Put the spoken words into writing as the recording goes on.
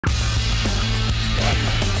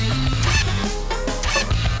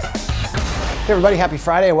Hey everybody, happy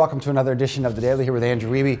Friday and welcome to another edition of The Daily here with Andrew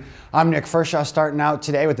Wiebe. I'm Nick Fershaw, starting out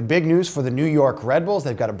today with the big news for the New York Red Bulls.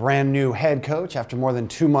 They've got a brand new head coach after more than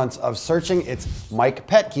 2 months of searching. It's Mike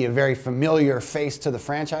Petke, a very familiar face to the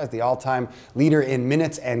franchise, the all-time leader in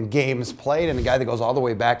minutes and games played, and a guy that goes all the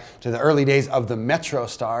way back to the early days of the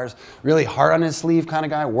Metrostars. Really heart on his sleeve kind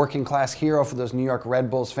of guy, working class hero for those New York Red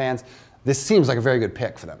Bulls fans. This seems like a very good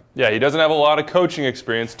pick for them. Yeah, he doesn't have a lot of coaching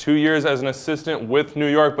experience, 2 years as an assistant with New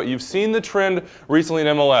York, but you've seen the trend recently in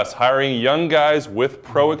MLS, hiring young guys with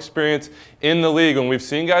pro experience in the league, and we've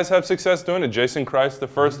seen guys have success doing it. Jason Kreis, the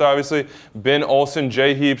first, obviously, Ben Olsen,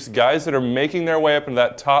 Heaps, guys that are making their way up into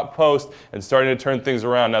that top post and starting to turn things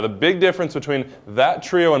around. Now, the big difference between that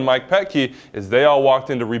trio and Mike Petke is they all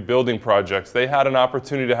walked into rebuilding projects. They had an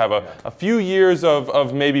opportunity to have a few years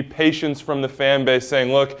of maybe patience from the fan base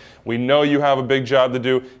saying, look, we know you have a big job to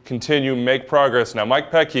do. Continue, make progress. Now,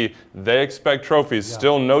 Mike Petke, they expect trophies. Yeah.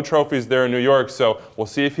 Still no trophies there in New York, so we'll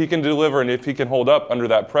see if he can deliver and if he can hold up under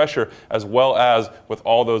that pressure, as well as with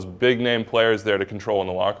all those big-name players there to control in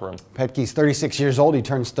the locker room. Petke's 36 years old. He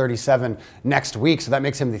turns 37 next week, so that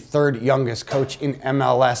makes him the third youngest coach in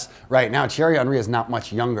MLS right now. Thierry Henry is not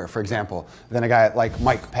much younger, for example, than a guy like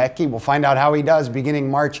Mike Petke. We'll find out how he does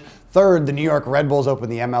beginning March 3rd. The New York Red Bulls open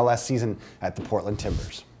the MLS season at the Portland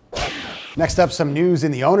Timbers. Next up, some news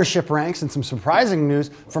in the ownership ranks and some surprising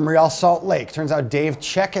news from Real Salt Lake. Turns out Dave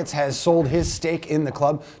Checketts has sold his stake in the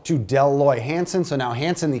club to Dell Loy Hansen. So now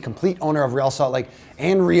Hansen, the complete owner of Real Salt Lake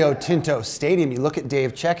and Rio Tinto Stadium. You look at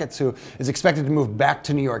Dave Checketts, who is expected to move back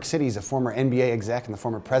to New York City. He's a former NBA exec and the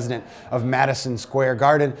former president of Madison Square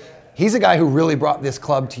Garden. He's a guy who really brought this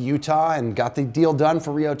club to Utah and got the deal done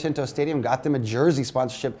for Rio Tinto Stadium, got them a jersey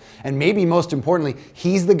sponsorship, and maybe most importantly,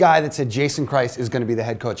 he's the guy that said Jason Kreis is going to be the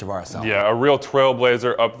head coach of RSL. Yeah, a real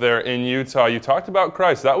trailblazer up there in Utah. You talked about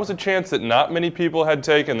Kreis. That was a chance that not many people had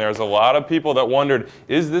taken. There's a lot of people that wondered,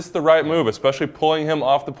 is this the right move, especially pulling him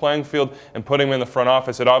off the playing field and putting him in the front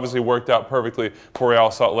office. It obviously worked out perfectly for Real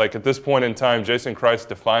Salt Lake. At this point in time, Jason Kreis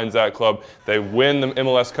defines that club. They win the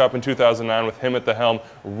MLS Cup in 2009 with him at the helm,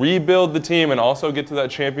 rebuild the team, and also get to that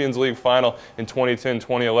Champions League final in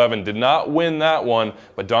 2010-2011. Did not win that one,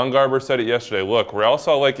 but Don Garber said it yesterday. Look, Real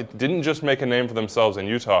Salt Lake didn't just make a name for themselves in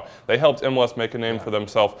Utah. They helped MLS make a name for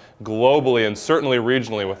themselves globally and certainly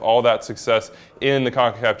regionally with all that success in the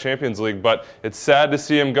CONCACAF Champions League. But it's sad to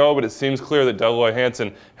see him go, but it seems clear that Dell Loy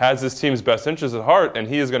Hansen has his team's best interests at heart, and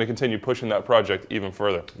he is going to continue pushing that project even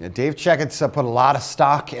further. Yeah, Dave Checketts put a lot of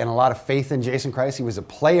stock and a lot of faith in Jason Kreis. He was a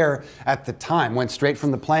player at the time, went straight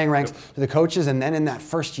from the playing ranks to the coaches, and then in that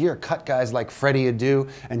first year cut guys like Freddie Adu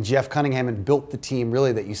and Jeff Cunningham and built the team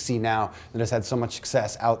really that you see now that has had so much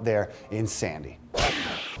success out there in Sandy.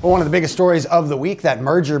 Well, one of the biggest stories of the week, that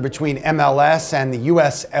merger between MLS and the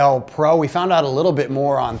USL Pro. We found out a little bit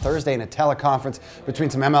more on Thursday in a teleconference between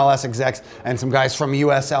some MLS execs and some guys from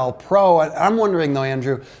USL Pro. I'm wondering though,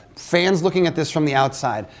 Andrew, fans looking at this from the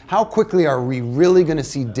outside, how quickly are we really going to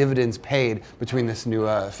see dividends paid between this new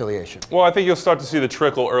affiliation? Well, I think you'll start to see the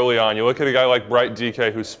trickle early on. You look at a guy like Bright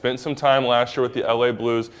DK, who spent some time last year with the LA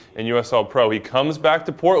Blues in USL Pro. He comes back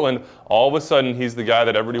to Portland. All of a sudden, he's the guy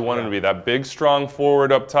that everybody wanted to be, that big, strong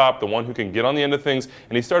forward up top, the one who can get on the end of things,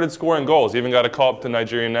 and he started scoring goals, even got a call up to the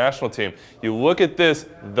Nigerian national team. You look at this,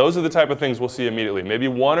 those are the type of things we'll see immediately. Maybe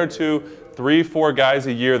 1 or 2, 3, 4 guys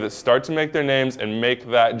a year that start to make their names and make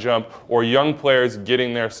that jump, or young players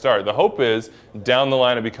getting their start. The hope is down the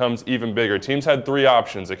line it becomes even bigger. Teams had 3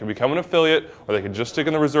 options. They could become an affiliate, or they could just stick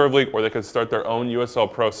in the reserve league, or they could start their own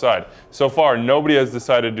USL Pro side. So far, nobody has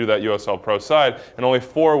decided to do that USL Pro side, and only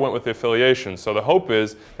 4 went with the affiliation. So the hope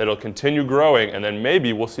is that it'll continue growing, and then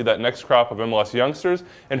maybe we'll see that next crop of MLS youngsters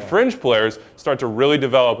and fringe players start to really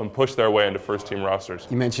develop and push their way into first-team rosters.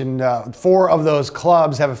 You mentioned 4 of those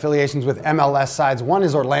clubs have affiliations with MLS sides. One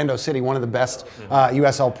is Orlando City, one of the best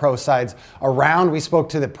USL Pro sides around. We spoke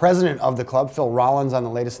to the president of the club, Phil Rawlins, on the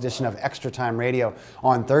latest edition of Extra Time Radio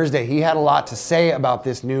on Thursday. He had a lot to say about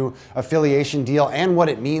this new affiliation deal and what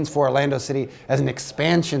it means for Orlando City as an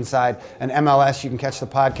expansion side and MLS. You can catch the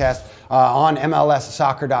podcast on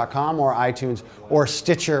MLSsoccer.com or iTunes or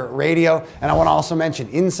Stitcher Radio. And I want to also mention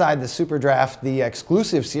Inside the Super Draft, the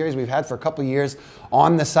exclusive series we've had for a couple years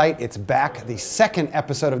on the site. It's back, the 2nd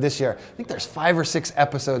episode of this year. I think there's 5 or 6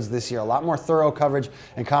 episodes this year. A lot more thorough coverage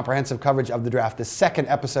and comprehensive coverage of the draft. The 2nd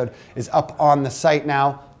episode is up on the site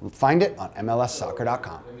now. Find it on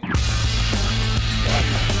MLSsoccer.com.